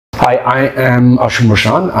Hi, I am Ashwin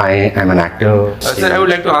Roshan. I am an actor. Sir, I would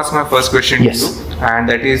like to ask my first question Yes. to you, and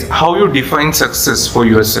that is how you define success for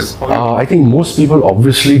yourself. I think most people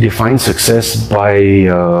obviously define success by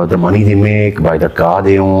the money they make, by the car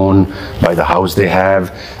they own, by the house they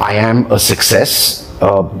have. I am a success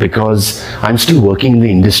because I'm still working in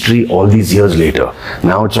the industry all these years later.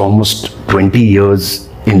 Now it's almost 20 years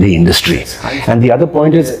in the industry. And the other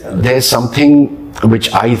point is there's something which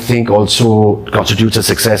I think also constitutes a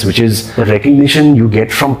success, which is the recognition you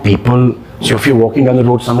get from people. So if you're walking down the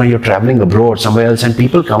road somewhere, you're traveling abroad somewhere else, and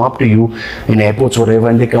people come up to you in airports or whatever,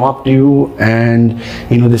 and they come up to you and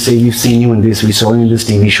they say, we've seen you in this, we saw you in this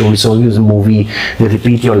TV show, we saw you in a movie. They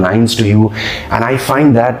repeat your lines to you, and I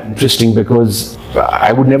find that interesting because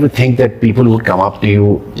I would never think that people would come up to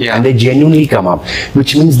you, and they genuinely come up,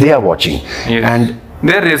 which means they are watching. And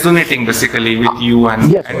they're resonating basically with you,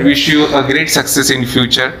 and wish you a great success in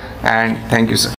future. And thank you, sir.